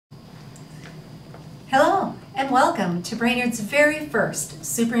Hello and welcome to Brainerd's very first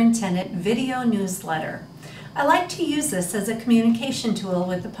Superintendent video newsletter. I like to use this as a communication tool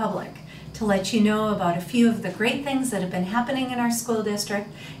with the public to let you know about a few of the great things that have been happening in our school district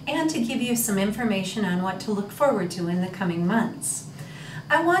and to give you some information on what to look forward to in the coming months.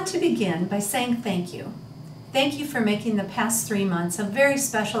 I want to begin by saying thank you. Thank you for making the past 3 months a very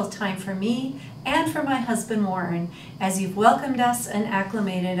special time for me and for my husband Warren as you've welcomed us and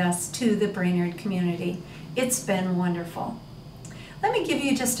acclimated us to the Brainerd community. It's been wonderful. Let me give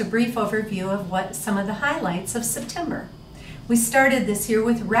you just a brief overview of what some of the highlights of September. We started this year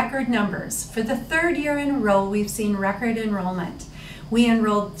with record numbers. For the third year in a row, we've seen record enrollment. We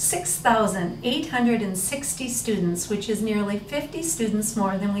enrolled 6,860 students, which is nearly 50 students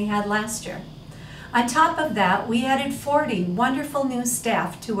more than we had last year. On top of that, we added 40 wonderful new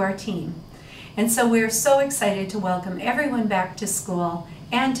staff to our team. And so we're so excited to welcome everyone back to school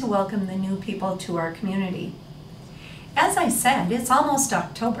and to welcome the new people to our community. As I said, it's almost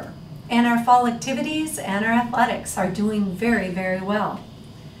October, and our fall activities and our athletics are doing very, very well.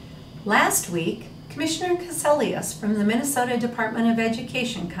 Last week, Commissioner Caselius from the Minnesota Department of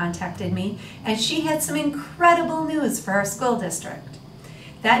Education contacted me, and she had some incredible news for our school district.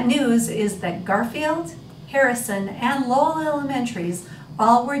 That news is that Garfield, Harrison, and Lowell Elementaries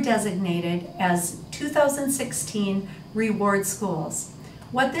all were designated as 2016 reward schools.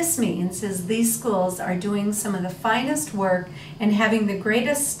 What this means is these schools are doing some of the finest work and having the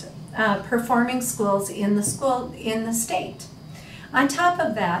greatest performing schools in the state. On top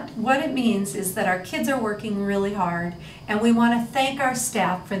of that, what it means is that our kids are working really hard, and we want to thank our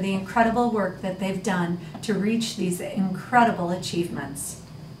staff for the incredible work that they've done to reach these incredible achievements.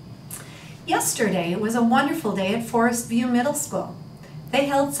 Yesterday was a wonderful day at Forest View Middle School. They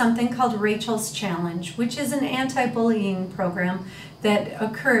held something called Rachel's Challenge, which is an anti-bullying program that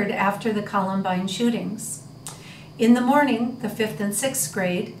occurred after the Columbine shootings. In the morning, the 5th and 6th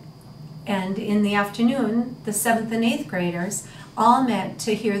grade, and in the afternoon, the 7th and 8th graders all met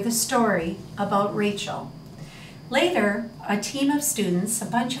to hear the story about Rachel. Later, a team of students, a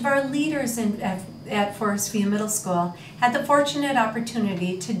bunch of our leaders at Forest View Middle School, had the fortunate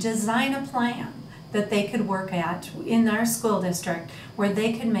opportunity to design a plan that they could work at in our school district where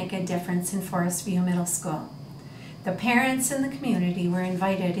they could make a difference in Forest View Middle School. The parents in the community were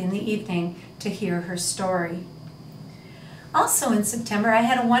invited in the evening to hear her story. Also in September, I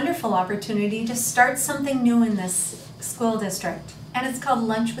had a wonderful opportunity to start something new in this school district, and it's called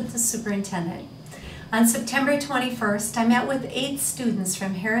Lunch with the Superintendent. On September 21st, I met with 8 students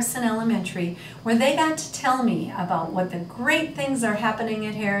from Harrison Elementary where they got to tell me about what the great things are happening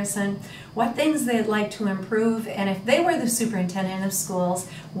at Harrison, what things they'd like to improve, and if they were the superintendent of schools,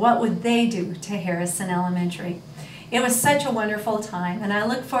 what would they do to Harrison Elementary. It was such a wonderful time, and I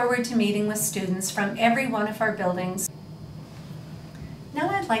look forward to meeting with students from every one of our buildings.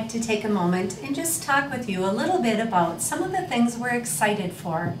 Now I'd like to take a moment and just talk with you a little bit about some of the things we're excited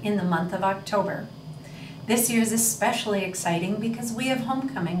for in the month of October. This year is especially exciting because we have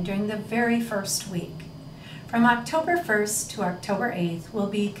homecoming during the very first week. From October 1st to October 8th will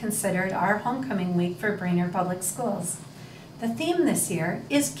be considered our homecoming week for Brainerd Public Schools. The theme this year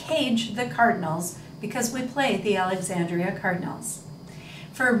is Cage the Cardinals because we play the Alexandria Cardinals.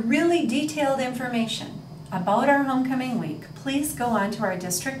 For really detailed information about our homecoming week, please go onto our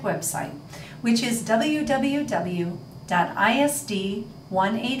district website, which is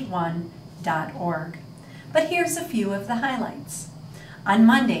www.isd181.org. But here's a few of the highlights. On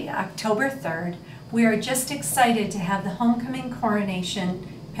Monday, October 3rd, we are just excited to have the Homecoming Coronation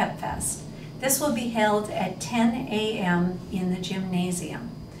Pep Fest. This will be held at 10 a.m. in the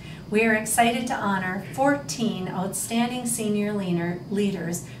gymnasium. We are excited to honor 14 outstanding senior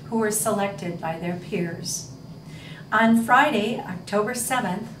leaders who were selected by their peers. On Friday, October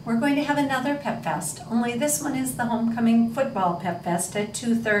 7th, we're going to have another Pep Fest, only this one is the Homecoming Football Pep Fest at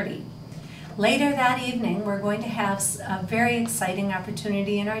 2:30. Later that evening, we're going to have a very exciting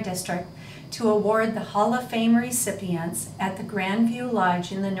opportunity in our district to award the Hall of Fame recipients at the Grandview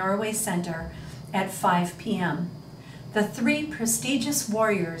Lodge in the Norway Center at 5 p.m. The 3 prestigious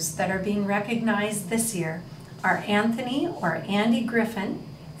warriors that are being recognized this year are Anthony or Andy Griffin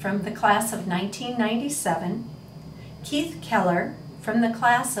from the class of 1997, Keith Keller from the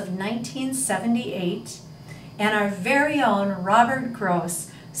class of 1978, and our very own Robert Gross,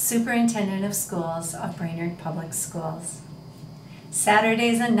 Superintendent of Schools of Brainerd Public Schools. Saturday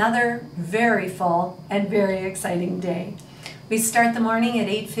is another very full and very exciting day. We start the morning at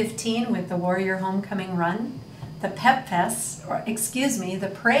 8:15 with the Warrior Homecoming Run. the Pep Fest, or excuse me, the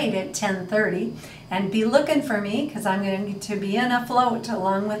parade at 10:30, and be looking for me because I'm going to be in a float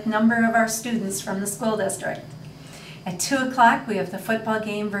along with a number of our students from the school district. At 2 o'clock we have the football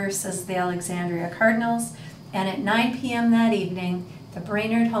game versus the Alexandria Cardinals, and at 9 p.m. that evening the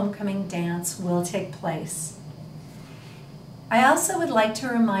Brainerd Homecoming Dance will take place. I also would like to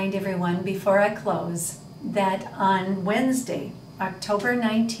remind everyone before I close that on Wednesday, October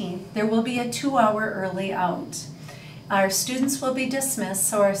 19th, there will be a 2-hour early out. Our students will be dismissed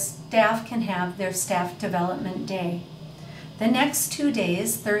so our staff can have their staff development day. The next 2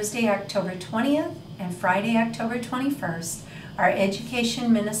 days, Thursday, October 20th and Friday, October 21st, are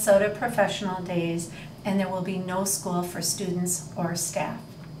Education Minnesota Professional Days, and there will be no school for students or staff.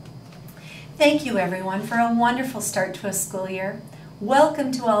 Thank you everyone for a wonderful start to a school year.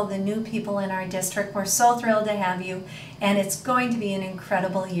 Welcome to all the new people in our district. We're so thrilled to have you, and it's going to be an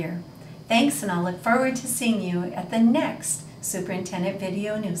incredible year. Thanks, and I'll look forward to seeing you at the next Superintendent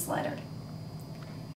Video Newsletter.